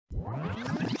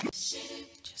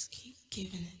Just keep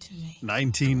giving it to me.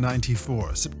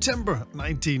 1994, September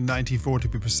 1994 to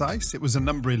be precise. It was a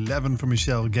number 11 for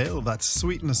Michelle Gale. That's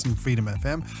Sweetness and Freedom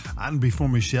FM. And before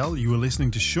Michelle, you were listening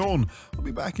to Sean. I'll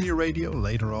be back in your radio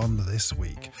later on this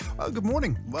week. Well, good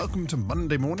morning. Welcome to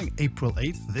Monday morning, April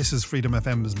 8th. This is Freedom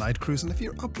FM's Night Cruise. And if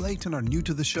you're up late and are new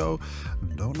to the show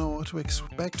and don't know what to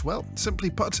expect, well, simply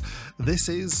put, this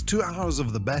is 2 hours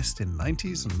of the best in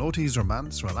 90s and noughties,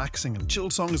 romance, relaxing and chill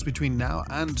songs between now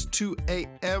and 2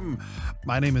 a.m.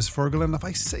 My name is Feargal, and if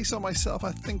I say so myself,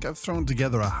 I think I've thrown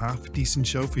together a half-decent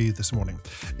show for you this morning.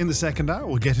 In the second hour,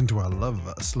 we'll get into our love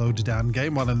slowed down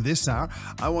game, while in this hour,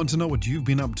 I want to know what you've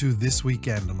been up to this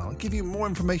weekend, and I'll give you more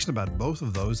information about both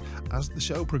of those as the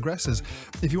show progresses.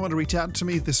 If you want to reach out to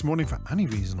me this morning for any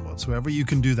reason whatsoever, you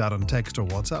can do that on text or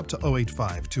WhatsApp to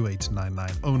 085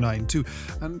 2899 092.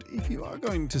 And if you are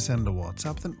going to send a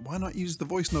WhatsApp, then why not use the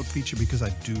voice note feature, because I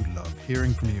do love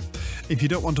hearing from you. If you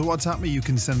don't want to WhatsApp me, you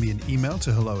can send me an email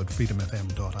to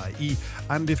hello@freedomfm.ie,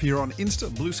 and if you're on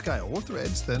Insta, Blue Sky or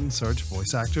Threads, then search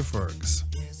Voice Actor Fergs.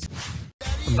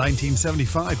 From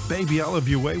 1975, Baby Olive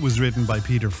Your Way was written by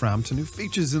Peter Frampton, who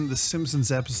features in the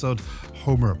Simpsons episode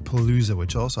Homer Palooza,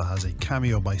 which also has a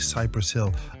cameo by Cypress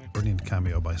Hill. Brilliant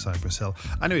cameo by Cypress Hill.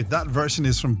 Anyway, that version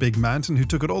is from Big Mountain, who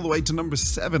took it all the way to number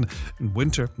 7 in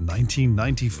winter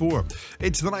 1994.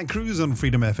 It's the Night Cruise on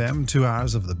Freedom FM, 2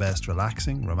 hours of the best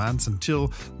relaxing, romance and chill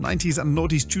 90s and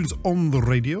noughties tunes on the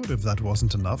radio. If that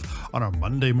wasn't enough, on our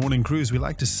Monday morning cruise, we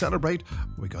like to celebrate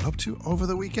what we got up to over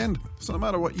the weekend. So no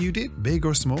matter what you did, big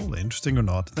or small, interesting or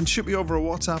not, then shoot me over a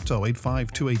WhatsApp to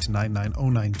 085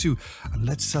 2899 092, and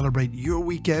let's celebrate your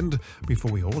weekend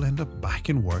before we all end up back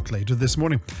in work later this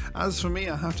morning. As for me,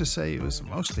 I have to say it was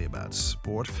mostly about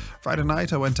sport. Friday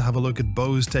night I went to have a look at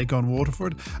Bows take on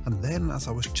Waterford, and then as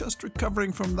I was just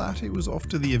recovering from that, it was off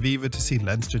to the Aviva to see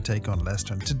Leinster take on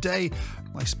Leicester. And today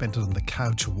I spent it on the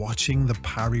couch watching the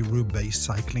Paris-Roubaix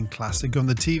cycling classic on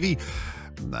the TV.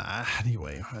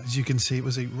 Anyway, as you can see, it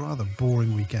was a rather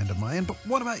boring weekend of mine. But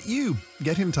what about you?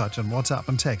 Get in touch on WhatsApp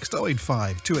and text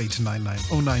 085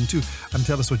 2899 092 and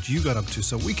tell us what you got up to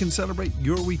so we can celebrate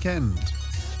your weekend.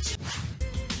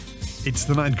 It's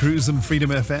the Night Cruise on Freedom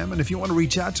FM, and if you want to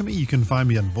reach out to me, you can find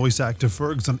me on Voice Actor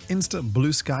Fergs on Insta,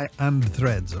 Blue Sky and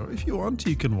Threads, or if you want,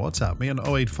 you can WhatsApp me on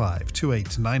 085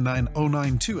 2899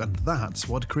 092, and that's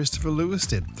what Christopher Lewis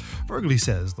did. Fergal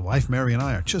says, the wife Mary and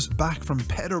I are just back from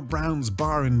Peter Brown's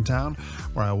bar in town,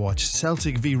 where I watched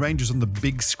Celtic v Rangers on the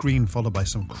big screen, followed by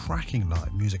some cracking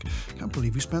live music. Can't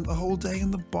believe we spent the whole day in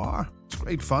the bar. It's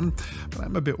great fun, but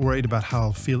I'm a bit worried about how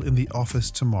I'll feel in the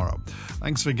office tomorrow.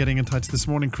 Thanks for getting in touch this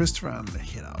morning, Christopher, and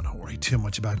don't worry too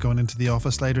much about going into the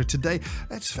office later today.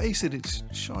 Let's face it, it's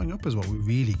showing up as what we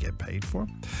really get paid for.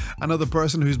 Another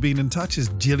person who's been in touch is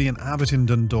Gillian Abbott in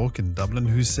Dundalk in Dublin,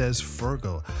 who says,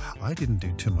 Feargal, I didn't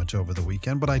do too much over the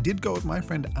weekend, but I did go with my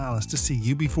friend Alice to see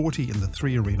UB40 in the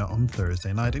 3 Arena on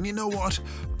Thursday night, and you know what?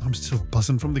 I'm still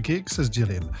buzzing from the gig, says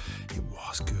Gillian. It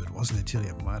was good, wasn't it,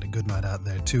 Gillian? I had a good night out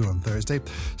there too on Thursday.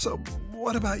 So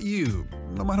what about you?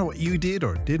 No matter what you did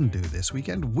or didn't do this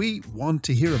weekend, we want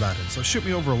to hear about it. So shoot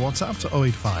me over a WhatsApp to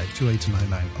 085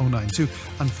 2899 092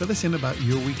 and fill us in about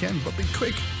your weekend. But be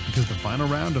quick, because the final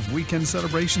round of weekend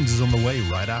celebrations is on the way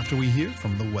right after we hear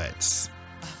from the Wets.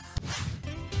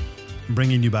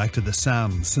 Bringing you back to the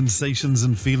sounds, sensations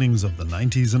and feelings of the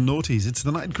 90s and noughties. It's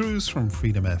the Night Cruise from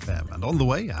Freedom FM, and on the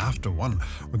way after 1,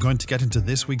 we're going to get into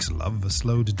this week's Love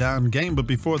Slowed Down game. But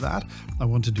before that, I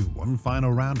want to do one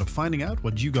final round of finding out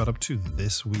what you got up to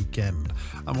this weekend.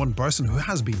 And one person who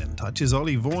has been in touch is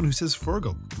Ollie Vaughan, who says,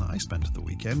 Feargal, I spent the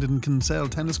weekend in Kinsale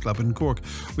Tennis Club in Cork.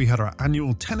 We had our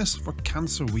annual Tennis for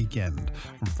Cancer weekend.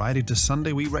 From Friday to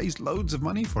Sunday, we raised loads of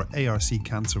money for ARC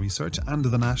Cancer Research and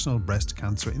the National Breast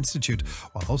Cancer Institute,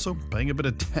 while also playing a bit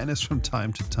of tennis from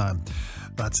time to time.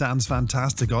 That sounds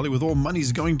fantastic, Ollie, with all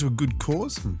monies going to a good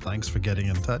cause, and thanks for getting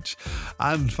in touch.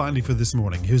 And finally for this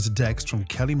morning, here's a text from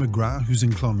Kelly McGrath, who's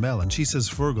in Clonmel, and she says,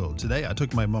 Feargal, today I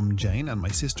took my mum Jane and my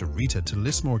sister Rita to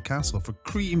Lismore Castle for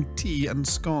cream tea and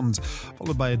scones,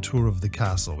 followed by a tour of the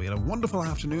castle. We had a wonderful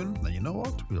afternoon, and you know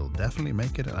what? We'll definitely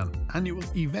make it an annual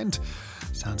event.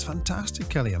 Sounds fantastic,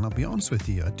 Kelly, and I'll be honest with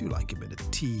you, I do like a bit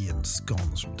of tea and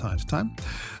scones from time to time.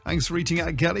 Thanks for reaching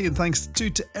out, Kelly, and thanks too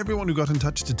to everyone who got in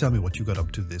touch to tell me what you got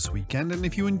up to this weekend. And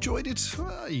if you enjoyed it,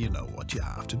 well, you know what you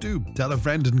have to do. Tell a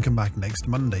friend and come back next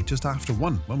Monday just after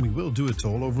 1, when we will do it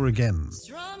all over again.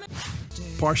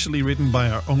 Partially written by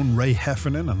our own Ray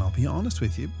Heffernan, and I'll be honest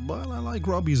with you, while I like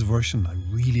Robbie's version, I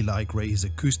really like Ray's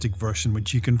acoustic version,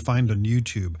 which you can find on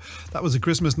YouTube. That was a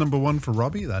Christmas #1 for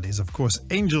Robbie. That is, of course,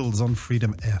 Angels on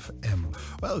Freedom FM.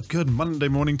 Well, good Monday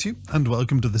morning to you, and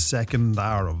welcome to the second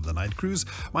hour of the Night Cruise.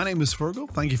 My name name is Feargal.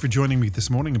 Thank you for joining me this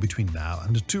morning. And between now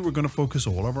and 2, we're going to focus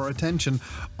all of our attention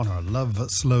on our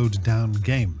Love Slowed Down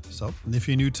game. So, if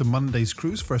you're new to Monday's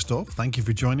cruise, first off, thank you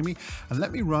for joining me, and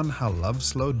let me run how Love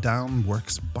Slowed Down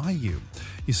works by you.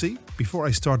 You see, before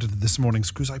I started this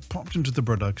morning's cruise, I popped into the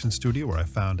production studio where I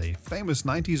found a famous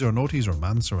 90s or noughties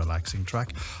romance or relaxing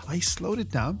track. I slowed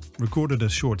it down, recorded a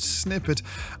short snippet,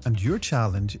 and your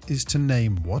challenge is to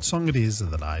name what song it is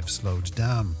that I've slowed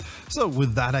down. So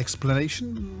with that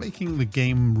explanation, making the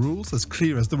game rules as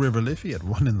clear as the River Liffey at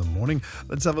 1 in the morning,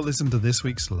 let's have a listen to this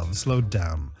week's Love Slowed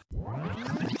Down.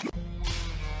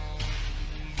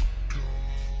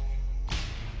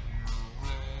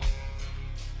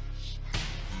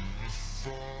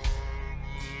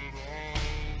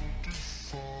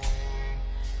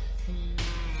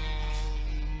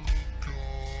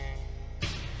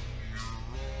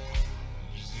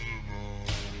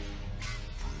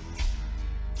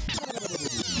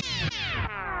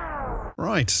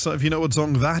 Right, so if you know what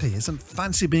song that is and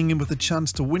fancy being in with a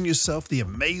chance to win yourself the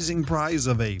amazing prize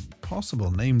of a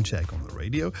possible name check on the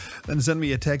radio, then send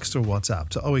me a text or WhatsApp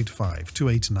to 085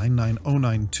 2899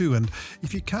 092, and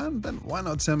if you can, then why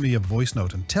not send me a voice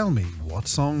note and tell me what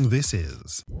song this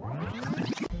is.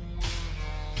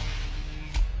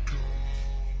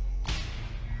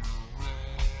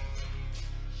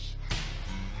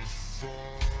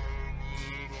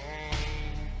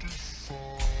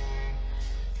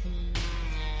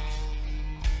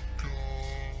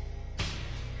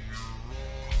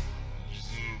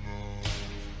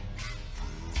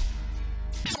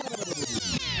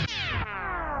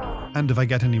 And if I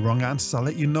get any wrong answers, I'll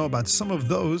let you know about some of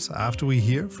those after we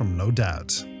hear from No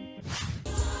Doubt.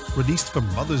 Released for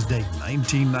Mother's Day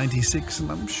 1996,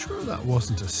 and I'm sure that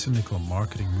wasn't a cynical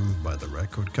marketing move by the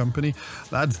record company.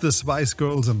 That's the Spice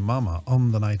Girls and Mama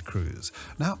on the night cruise.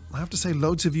 Now, I have to say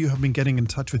loads of you have been getting in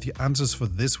touch with your answers for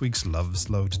this week's Love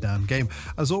Slowed Down game.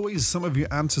 As always, some of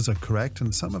your answers are correct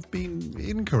and some have been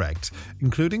incorrect,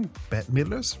 including Bette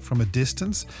Midler's From a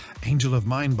Distance, Angel of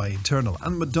Mine by Eternal,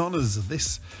 and Madonna's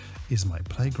This Is My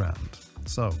Playground.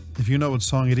 So, if you know what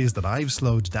song it is that I've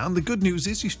slowed down, the good news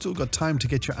is you still got time to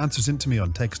get your answers into me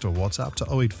on text or WhatsApp to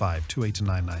 085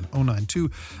 2899 092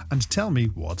 and tell me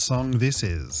what song this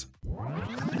is.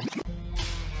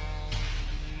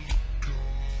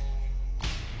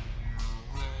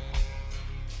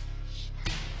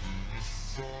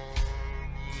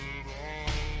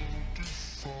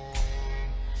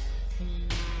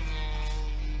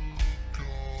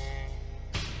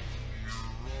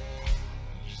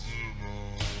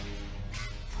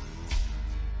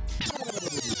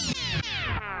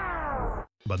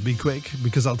 But be quick,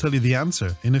 because I'll tell you the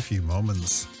answer in a few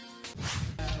moments.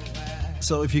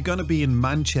 So if you're going to be in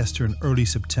Manchester in early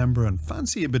September and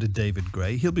fancy a bit of David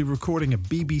Gray, he'll be recording a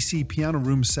BBC Piano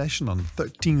Room session on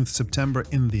 13th September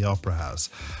in the Opera House.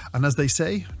 And as they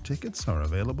say, tickets are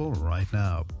available right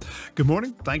now. Good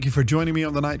morning, thank you for joining me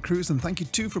on the night cruise, and thank you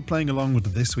too for playing along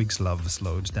with this week's Love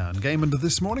Slowed Down game. And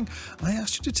this morning, I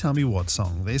asked you to tell me what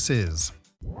song this is.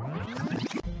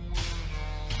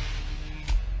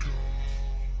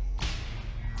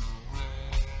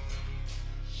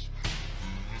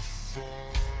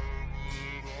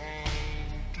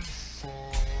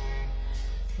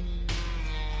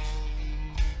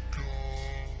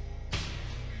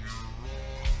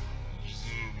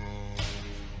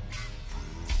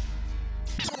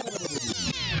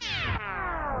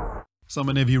 So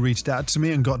many of you reached out to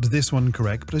me and got this one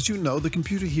correct, but as you know, the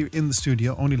computer here in the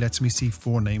studio only lets me see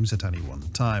 4 names at any one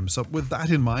time. So with that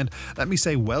in mind, let me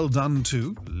say well done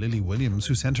to Lily Williams,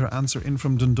 who sent her answer in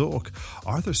from Dundalk,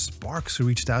 Arthur Sparks, who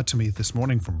reached out to me this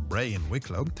morning from Bray in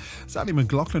Wicklow, Sally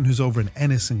McLaughlin, who's over in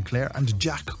Ennis and Clare, and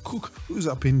Jack Cook, who's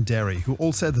up in Derry, who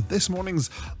all said that this morning's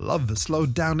Love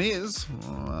Slowed Down is...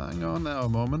 Oh, hang on now a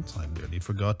moment, I nearly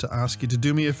forgot to ask you to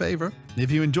do me a favour.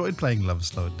 If you enjoyed playing Love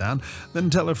Slowed Down, then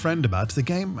tell a friend about the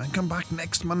game and come back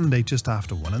next Monday just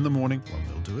after 1 in the morning when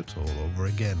we'll do it all over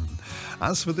again.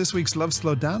 As for this week's Love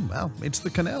Slowed Down, well, it's the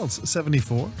Canals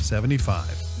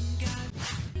 74-75.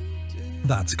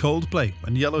 That's Coldplay,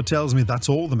 and Yellow tells me that's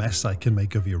all the mess I can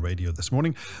make of your radio this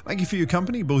morning. Thank you for your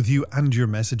company, both you and your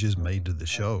messages made to the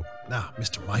show. Now,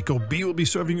 Mr. Michael B will be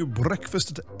serving you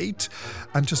breakfast at 8,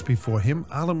 and just before him,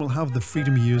 Alan will have the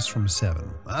Freedom Years from 7.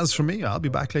 As for me, I'll be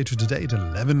back later today at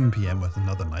 11 p.m. with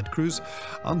another night cruise.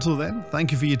 Until then,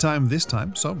 thank you for your time this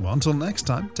time, so until next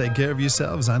time, take care of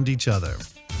yourselves and each other.